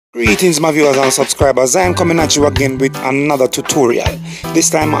Greetings my viewers and subscribers, I am coming at you again with another tutorial, this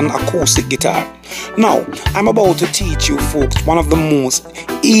time on acoustic guitar. Now, I'm about to teach you folks one of the most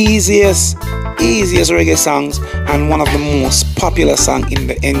easiest reggae songs and one of the most popular songs in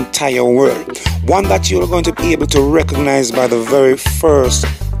the entire world. One that you're going to be able to recognize by the very first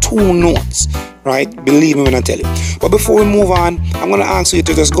two notes, right? Believe me when I tell you. But before we move on, I'm going to ask you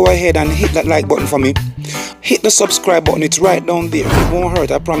to just go ahead and hit that like button for me. Hit the subscribe button, it's right down there. It won't hurt,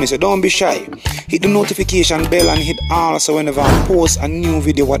 I promise you. Don't be shy. Hit the notification bell and hit all so whenever I post a new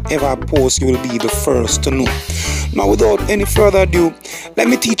video, whatever I post, you will be the first to know. Now without any further ado, let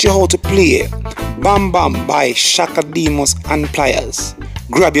me teach you how to play Bam Bam by Chaka Demus and Pliers.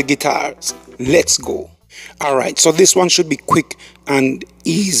 Grab your guitars, let's go. Alright, so this one should be quick and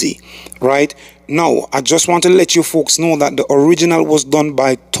easy, right? Now, I just want to let you folks know that the original was done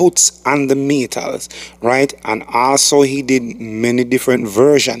by Toots and the Maytals, right? And also he did many different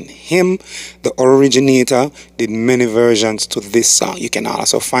versions. Him, the originator, did many versions to this song. You can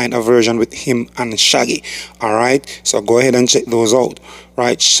also find a version with him and Shaggy, alright? So go ahead and check those out,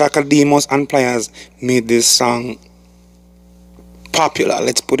 right? Chaka Demus and Pliers made this song popular,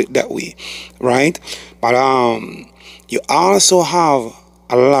 let's put it that way, right? But you also have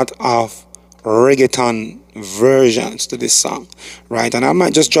a lot of reggaeton versions to this song, right? And I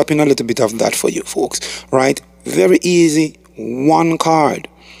might just drop in a little bit of that for you folks, right? Very easy, one chord,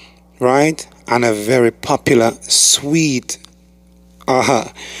 right? And a very popular, sweet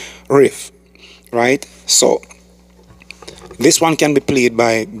riff, right? So this one can be played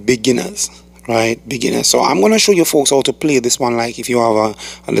by beginners, right? Beginners. So I'm going to show you folks how to play this one, like if you have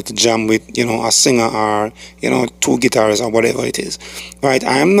a little jam with, you know, a singer or, you know, two guitars or whatever it is, right?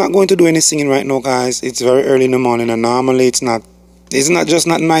 I am not going to do any singing right now, guys. It's very early in the morning and normally it's not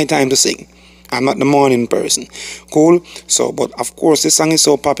my time to sing. I'm not the morning person. Cool? So, but of course this song is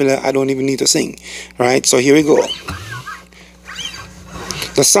so popular I don't even need to sing, right? So here we go.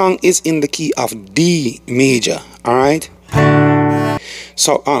 The song is in the key of D major, all right?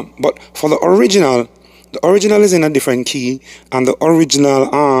 So but for the original is in a different key, and the original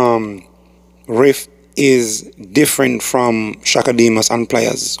riff is different from Chaka Demus and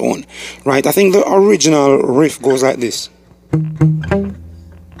Pliers' own, right? I think the original riff goes like this.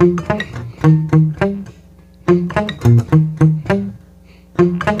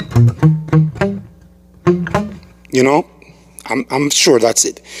 You know, I'm sure that's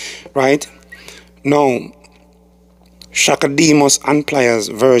it, right? Now Chaka Demus and Pliers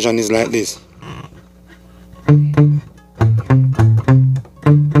version is like this.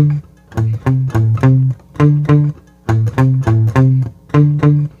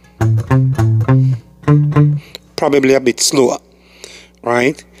 Probably a bit slower,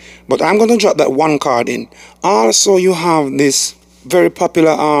 right? But I'm going to drop that one chord in. Also, you have this very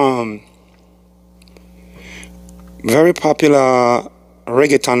popular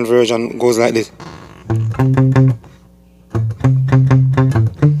reggaeton version goes like this.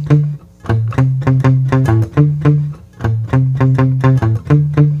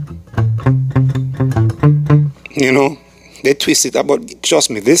 You know, they twist it up, but trust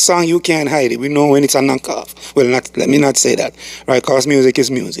me, this song you can't hide it. We know when it's a knockoff. Well, let me not say that, right? Because music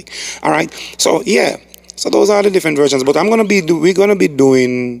is music. All right. So yeah, so those are the different versions. But we're gonna be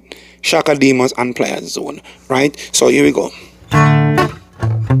doing Chaka Demus and Pliers zone, right? So here we go.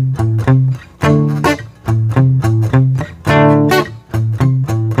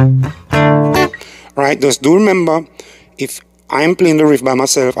 Right. Just do remember, if I'm playing the riff by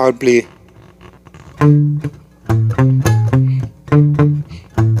myself, I'll play.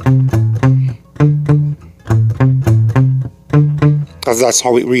 Because that's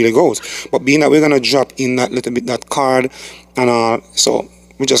how it really goes. But being that we're gonna drop in that little bit, that chord, and so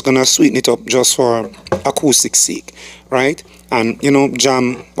we're just gonna sweeten it up just for acoustic sake, right? And you know,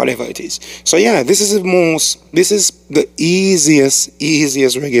 jam, whatever it is. So yeah, this is the easiest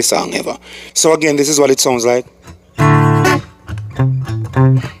reggae song ever. So again, this is what it sounds like.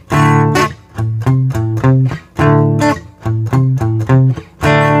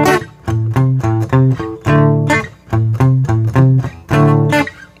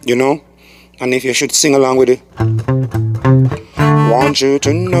 You know, and if you should sing along with it. Want you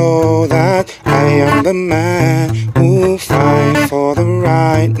to know that I am the man who fight for the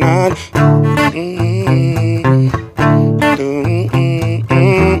right, not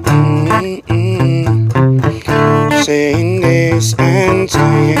saying this and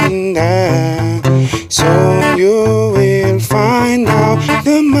saying that, so you will find out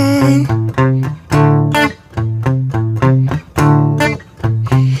the man.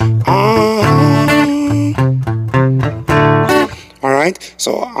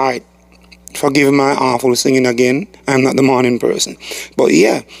 So Alright, forgive my awful singing again. I'm not the morning person. But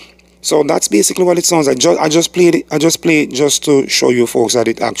yeah, so that's basically what it sounds like. I just played it just to show you folks that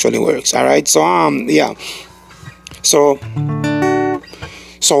it actually works. Alright, so yeah. So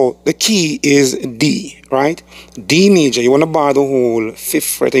the key is D, right? D major. You want to bar the whole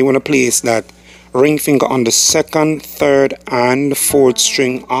 5th fret, and you want to place that ring finger on the 2nd, 3rd, and 4th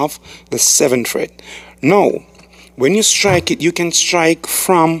string of the 7th fret. Now, when you strike it, you can strike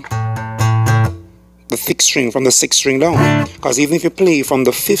from the 6th string, from the 6th string down. Because even if you play from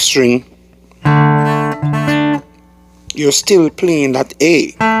the 5th string, you're still playing that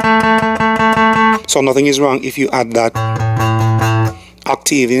A. So nothing is wrong if you add that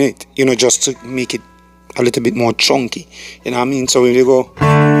octave in it, you know, just to make it a little bit more chunky. You know what I mean? So when you go,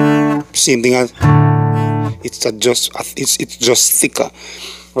 same thing as it's just thicker,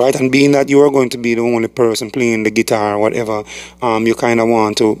 right? And being that you are going to be the only person playing the guitar or whatever, you kind of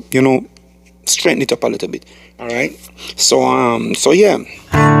want to, you know, straighten it up a little bit. All right. So yeah.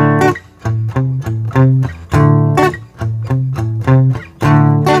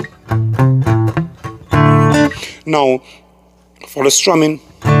 Now, for the strumming,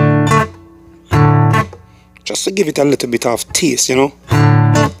 just to give it a little bit of taste, you know.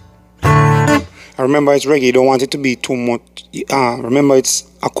 I remember it's reggae, you don't want it to be too much. Remember it's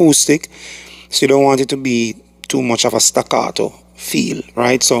acoustic, so you don't want it to be too much of a staccato feel,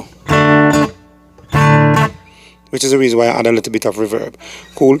 right? So, which is the reason why I add a little bit of reverb.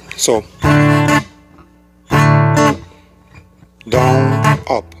 Cool. So, down,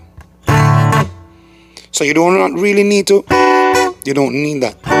 up. So you don't really need to. You don't need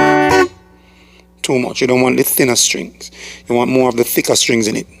that too much. You don't want the thinner strings. You want more of the thicker strings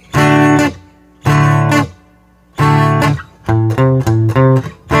in it.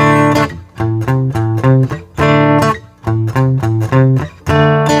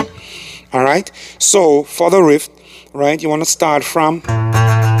 Alright, so for the riff, right, you want to start from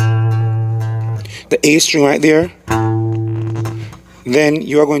the A string right there. Then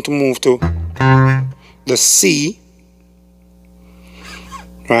you are going to move to the C,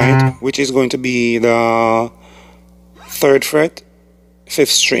 right, which is going to be the 3rd fret, 5th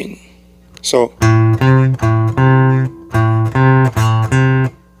string. So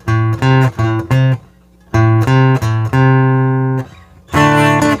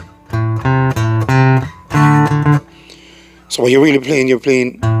what you're really playing, you're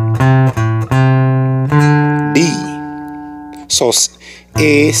playing D. So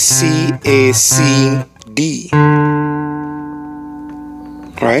A, C, D.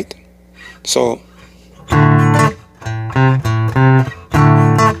 Right? So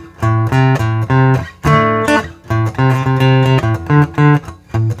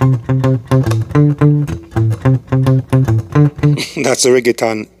that's the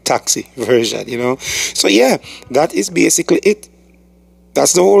reggaeton taxi version, you know. So yeah, that is basically it.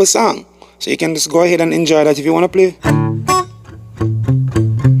 That's the whole song. So you can just go ahead and enjoy that if you want to play.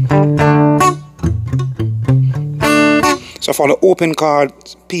 So for the open chord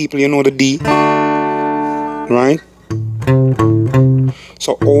people, you know the D, right?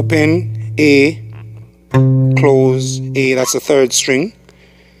 So open A, close A, that's the 3rd string.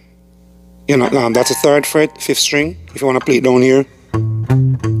 You know, that's the 3rd fret, 5th string, if you want to play it down here.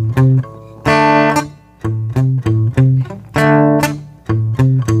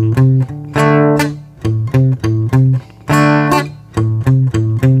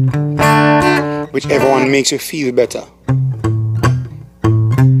 Whichever one makes you feel better.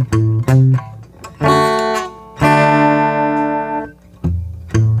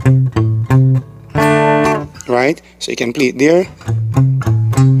 Right? So you can play it there.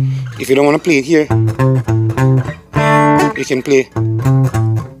 If you don't want to play it here, you can play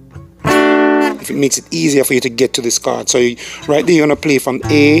if it makes it easier for you to get to this chord. So right there you're going to play from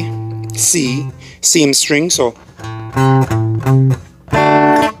A, C, same string. So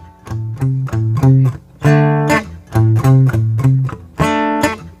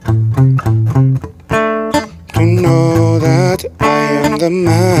to know that I am the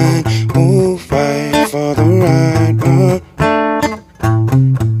man who fight for the right.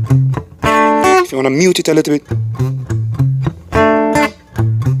 If you want to mute it a little bit,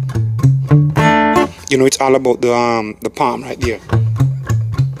 you know, it's all about the palm right there.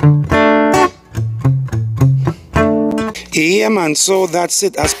 Yeah man, so that's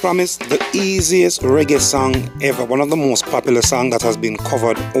it. As promised, the easiest reggae song ever, one of the most popular songs that has been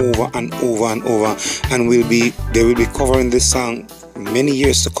covered over and over and over, and they will be covering this song many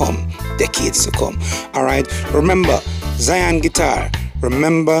years to come, decades to come. Alright, remember, Zion Guitar,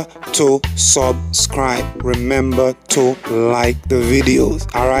 Remember to subscribe. Remember to like the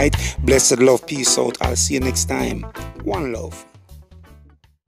videos. Alright? Blessed love. Peace out. I'll see you next time. One love.